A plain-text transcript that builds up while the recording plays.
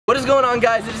What is going on,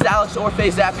 guys? It is Alex or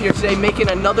FaZe here today, making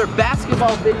another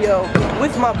basketball video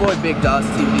with my boy Big Dawes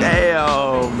TV.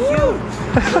 Damn.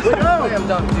 Slam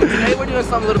dunk, dude. Today we're doing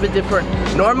something a little bit different.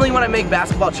 Normally when I make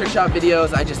basketball trick shot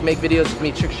videos, I just make videos of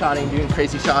me trick shotting, doing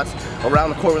crazy shots around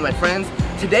the court with my friends.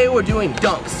 Today we're doing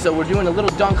dunks, so we're doing a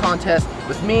little dunk contest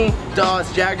with me,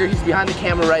 Dawes, Jagger. He's behind the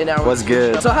camera right now. What's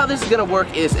good? So how this is gonna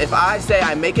work is if I say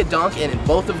I make a dunk and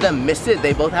both of them miss it,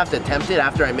 they both have to attempt it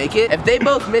after I make it. If they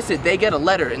both miss it, they get a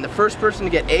letter, and the first person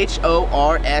to get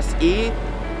H-O-R-S-E,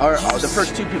 or the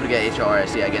first two people to get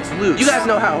H-O-R-S-E, I guess, lose. You guys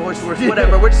know how it works,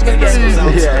 whatever, we're just gonna get it.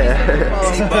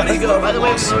 Yeah. By the way,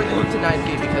 we're going to move to 9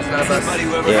 feet because none of us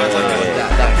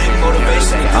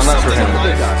I'm not for him.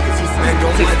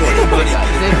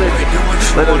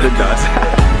 Let him Big Dawes.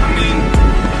 I mean,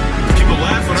 people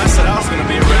laugh when I said I was gonna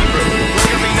be a rapper. Look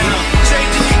at me now.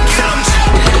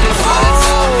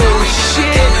 Oh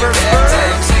shit,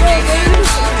 reverse.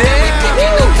 Damn.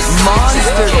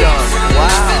 Monster dunk.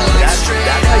 Wow, that's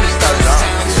how you started off.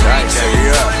 Right, there you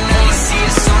go.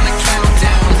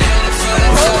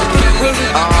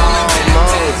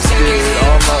 Almost, dude.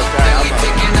 Almost. Right, I'm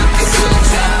up.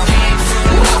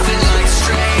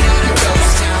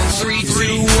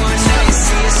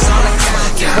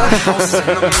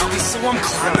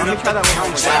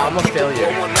 Wow, I'm a failure.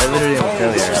 I literally am a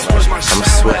failure. I'm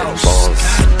sweating balls.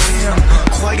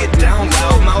 Quiet down,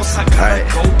 loud mouse. I gotta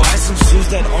go buy some shoes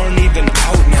that aren't even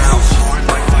out now.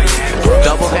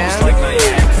 Double hand?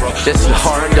 Just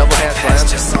hard double hand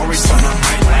slam?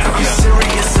 I'm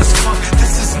serious as fuck.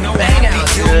 This is no bang out,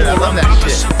 dude. I love that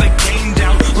shit. Shut the game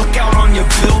down. Look out on your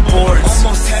billboards.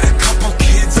 Almost had a couple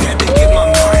kids. Had to get my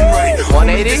mind right.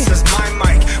 180? This is my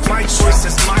mic. My choice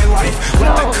is my life.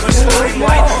 Let the cush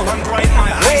limelight. I'm bright,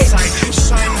 my eyesight.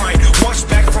 Shine right. Watch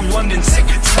back from London. Take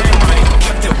your time right.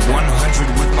 Kept it 100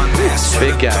 with my mask.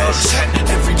 Big guys.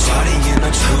 Everybody in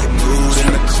a good mood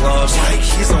in the clubs. Like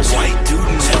he's a white dude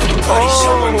and everybody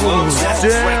showing love.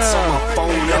 Threats on my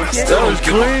phone and I still don't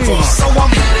give a fuck. So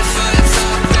I'm headed for the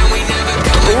top and we never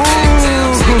coming back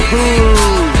down. Take it hang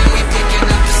low and we picking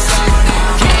up the slack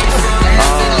now.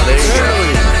 Oh, there you go.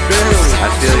 I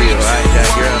feel you. Alright,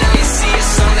 Jack, you're up.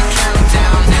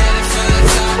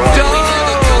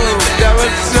 That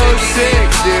was so sick,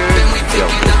 dude. Yo,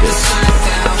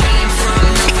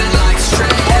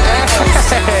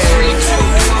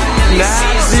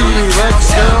 nasty, let's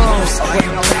go.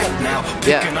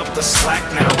 Yeah.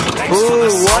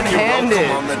 Ooh, one-handed.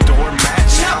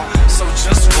 So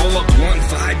just roll up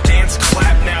 1-5, dance,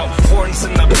 clap now. Horns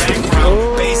in the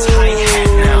background, bass hi-hat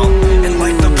now. And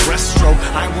like the breaststroke,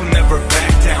 I will never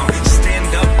back down.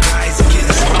 Stand up, guys, get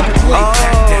drunk, lay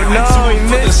back down. No, he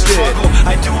missed it.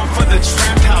 I do it for the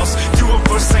trap house, do it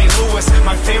for St. Louis,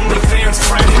 my family fans,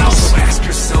 frat house. So ask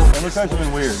yourself. That looks like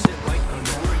something weird.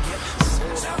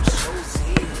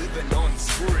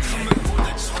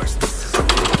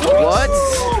 What?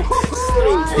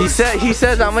 He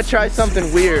says I'm gonna try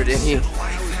something weird, and he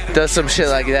does some shit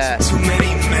like that. Too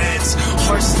many meds,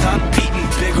 heart stopped beating,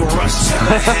 big rush to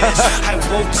the head. I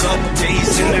woke up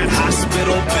dazed in that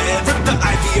hospital bed. Ripped the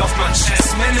IV off my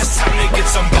chest, man, it's time to get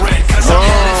some bread. Cause I'm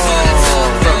headed for the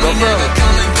top, and we never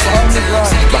coming back down.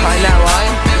 Behind that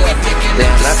line?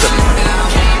 Damn, that's a...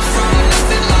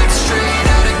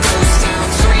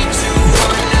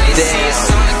 Damn.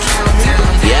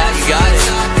 Yeah, you got it.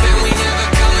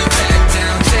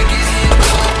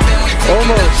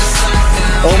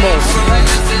 Almost.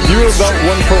 You were about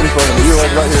 1 foot in front of me. You were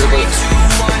like right here.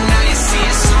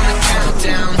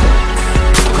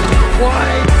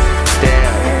 What?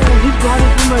 Damn. He brought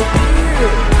it from my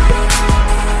ear.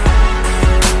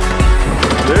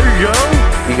 There you go.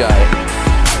 You got it.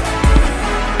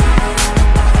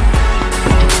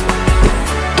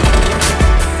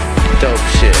 Dope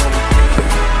shit.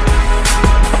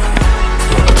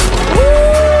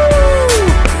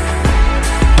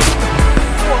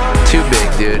 Too big,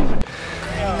 dude.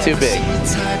 Too big.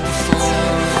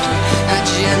 How'd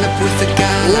you end up with a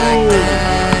guy like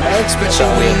that? Spread your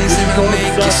wings and I'll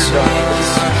make you soar.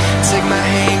 Take my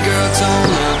hand, girl, don't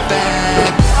look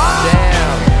back.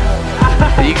 Damn.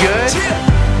 Are you good?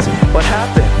 What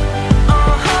happened?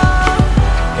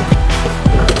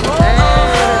 Hey,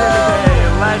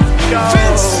 let's go.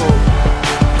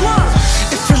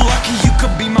 If you're lucky, you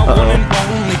could be my one and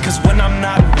only. Cause when I'm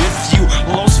not with you,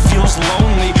 Los feels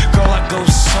lonely. Girl, I go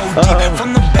so deep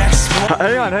from the back.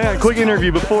 Hang on, quick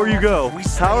interview before you go.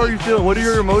 How are you feeling? What are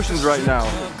your emotions right now?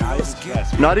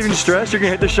 Not even stressed? You're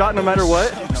gonna hit the shot no matter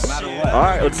what? No matter what.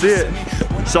 Alright, let's see it.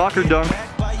 Soccer dunk.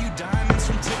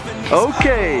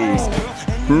 Okay.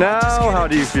 Now, how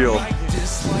do you feel?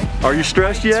 Are you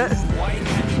stressed yet?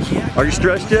 Are you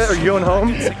stressed yet? Are you going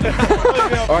home?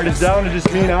 Alright, it's down to just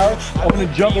me now. I'm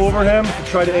gonna jump over him to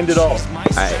try to end it all.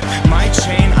 My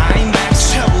chain, I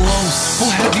max hellos.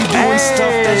 We'll have you doing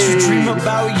stuff that you dream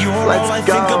about. You're all I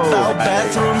think about.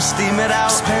 Bathroom, steam it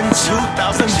out. Spend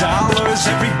 $2,000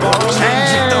 every bar.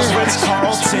 Get those Ritz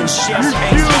Carlton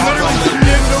champagne. You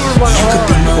could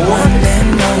be my one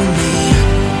and only.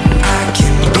 I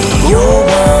can be your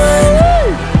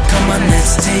one. Come on,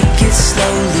 let's take it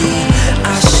slowly.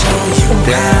 I'll show you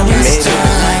how it's done.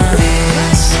 Like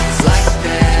this, like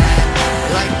that,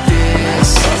 like this,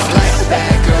 like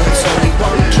that. Girl, it's only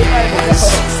one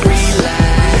kiss.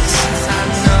 Relax, I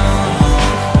know.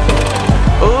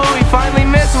 Ooh, he finally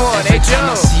missed one. Hey, Joe.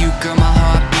 I see you, girl, my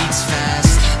heart beats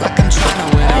fast. Like I'm trying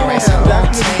to win a race, I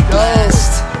won't take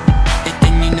last.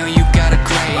 And you know you got a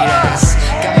great ass.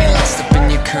 Got me lost up in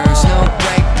your curves, no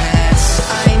brake pads.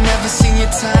 I ain't never seen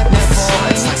your type before.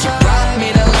 It's like you brought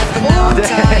me to life, but now I'm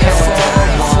tired for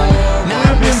more. Now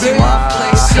I'm missing one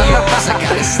place of yours. I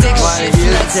gotta stick shit,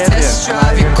 let's test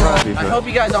drive your car. I hope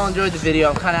you guys all enjoyed the video.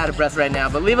 I'm kind of out of breath right now,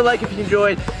 but leave a like if you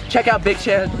enjoyed. Check out Big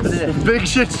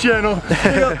Shit's channel,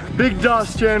 Big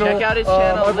Doss channel. Check out his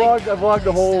channel. I vlogged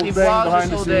the whole thing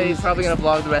behind the scenes. He's probably gonna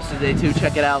vlog the rest of the day too.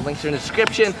 Check it out. Links are in the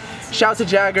description. Shout to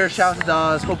Jagger. Shout to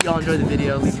Doss. Hope you all enjoyed the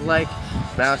video. Leave a like.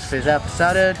 Bounce FaZe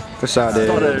episode. Fasade.